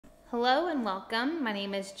Hello and welcome. My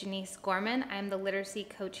name is Janice Gorman. I'm the literacy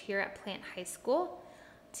coach here at Plant High School.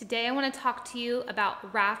 Today I want to talk to you about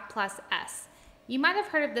R.A.F.T plus S. You might have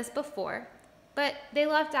heard of this before, but they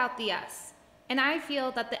left out the S. And I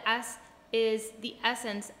feel that the S is the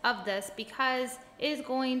essence of this because it is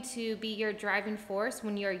going to be your driving force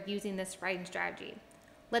when you're using this writing strategy.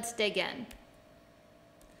 Let's dig in.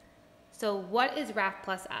 So what is R.A.F.T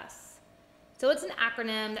plus S? So it's an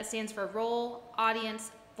acronym that stands for role,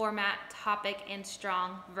 audience, format, topic, and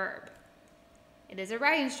strong verb. It is a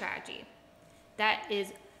writing strategy that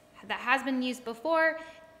has been used before,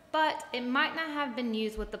 but it might not have been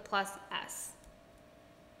used with the plus S.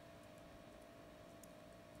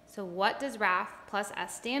 So what does R.A.F.T plus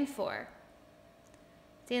S stand for?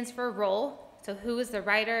 It stands for role. So who is the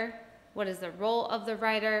writer? What is the role of the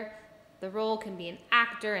writer? The role can be an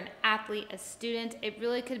actor, an athlete, a student. It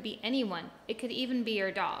really could be anyone. It could even be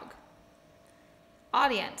your dog.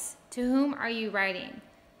 Audience, to whom are you writing?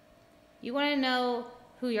 You want to know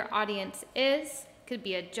who your audience is. Could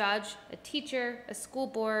be a judge, a teacher, a school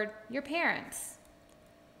board, your parents.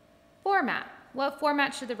 Format, what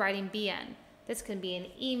format should the writing be in? This can be an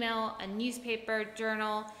email, a newspaper,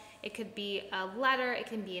 journal. It could be a letter, it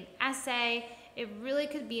can be an essay. It really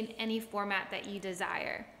could be in any format that you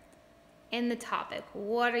desire. In the topic,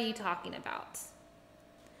 what are you talking about?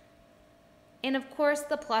 And of course,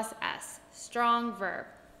 the plus S, strong verb.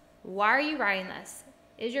 Why are you writing this?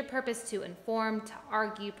 Is your purpose to inform, to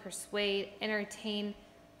argue, persuade, entertain?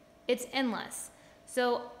 It's endless.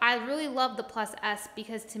 So I really love the plus S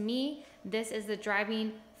because to me, this is the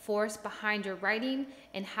driving force behind your writing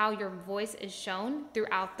and how your voice is shown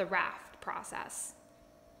throughout the R.A.F.T process.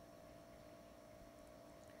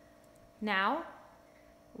 Now,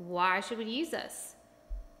 why should we use this?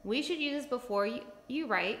 We should use this before you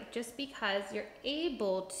write just because you're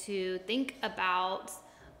able to think about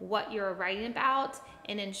what you're writing about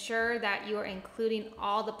and ensure that you're including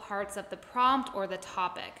all the parts of the prompt or the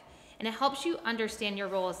topic. And it helps you understand your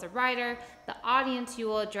role as the writer, the audience you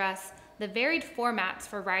will address, the varied formats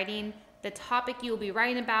for writing, the topic you will be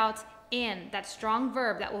writing about, and that strong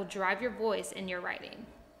verb that will drive your voice in your writing.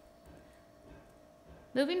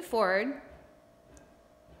 Moving forward,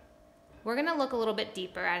 we're going to look a little bit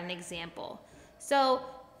deeper at an example. So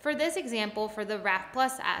for this example, for the R.A.F.T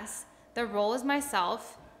plus S, the role is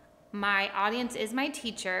myself. My audience is my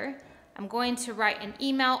teacher. I'm going to write an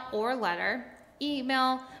email or letter.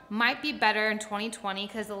 Email might be better in 2020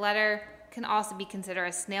 because the letter can also be considered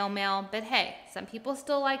a snail mail, but hey, some people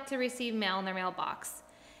still like to receive mail in their mailbox.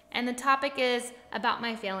 And the topic is about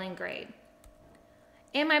my failing grade.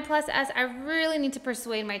 In my plus S, I really need to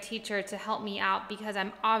persuade my teacher to help me out because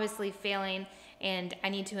I'm obviously failing and I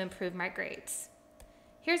need to improve my grades.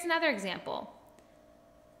 Here's another example.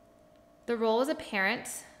 The role is a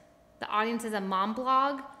parent. The audience is a mom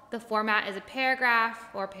blog. The format is a paragraph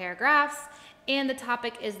or paragraphs. And the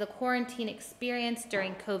topic is the quarantine experience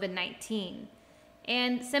during COVID-19.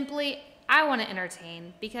 And simply, I want to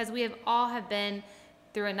entertain because we all have been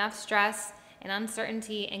through enough stress and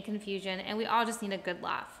uncertainty and confusion, and we all just need a good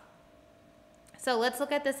laugh. So let's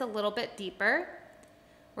look at this a little bit deeper.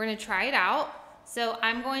 We're going to try it out. So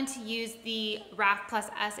I'm going to use the R.A.F.T plus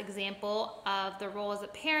S example of the role as a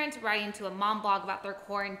parent writing to a mom blog about their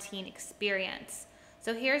quarantine experience.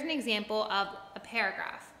 So here's an example of a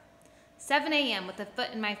paragraph. 7 a.m. with a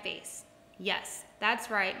foot in my face. Yes,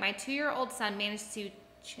 that's right. My 2-year-old son managed to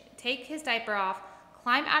take his diaper off,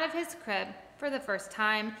 climb out of his crib for the first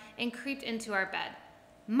time, and creeped into our bed.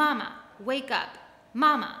 Mama, wake up.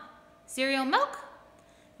 Mama, cereal milk?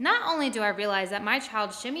 Not only do I realize that my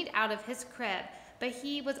child shimmied out of his crib, but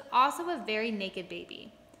he was also a very naked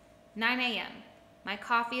baby. 9 a.m. My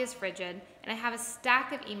coffee is frigid, and I have a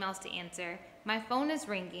stack of emails to answer. My phone is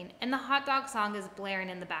ringing, and the hot dog song is blaring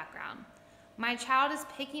in the background. My child is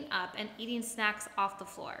picking up and eating snacks off the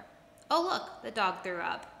floor. Oh look, the dog threw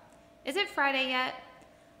up. Is it Friday yet?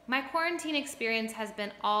 My quarantine experience has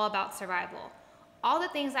been all about survival. All the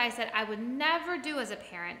things I said I would never do as a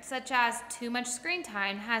parent, such as too much screen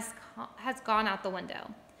time, has gone out the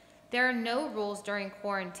window. There are no rules during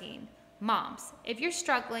quarantine. Moms, if you're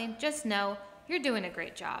struggling, just know you're doing a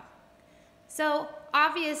great job. So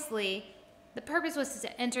obviously, the purpose was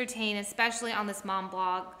to entertain, especially on this mom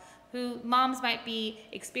blog, who moms might be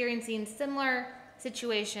experiencing similar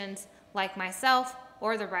situations like myself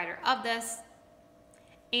or the writer of this.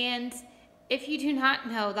 And if you do not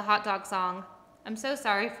know the hot dog song, I'm so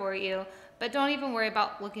sorry for you, but don't even worry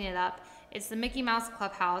about looking it up. It's the Mickey Mouse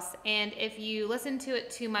Clubhouse, and if you listen to it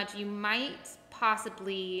too much, you might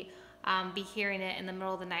possibly be hearing it in the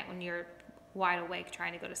middle of the night when you're wide awake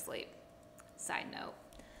trying to go to sleep. Side note.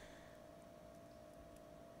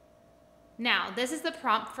 Now, this is the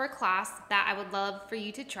prompt for class that I would love for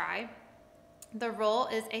you to try. The role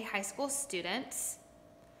is a high school student.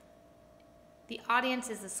 The audience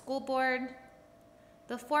is the school board.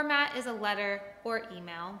 The format is a letter or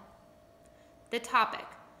email. The topic: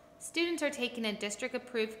 students are taking a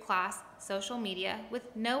district-approved class, social media,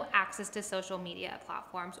 with no access to social media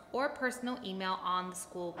platforms or personal email on the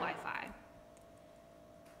school Wi-Fi.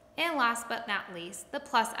 And last but not least, the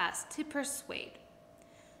plus S, to persuade.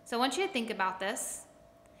 So I want you to think about this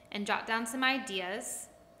and jot down some ideas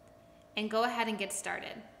and go ahead and get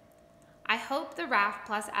started. I hope the R.A.F.T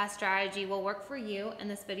plus S strategy will work for you and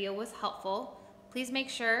this video was helpful. Please make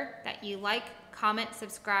sure that you like, comment,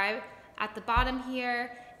 subscribe at the bottom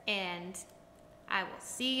here, and I will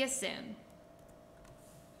see you soon.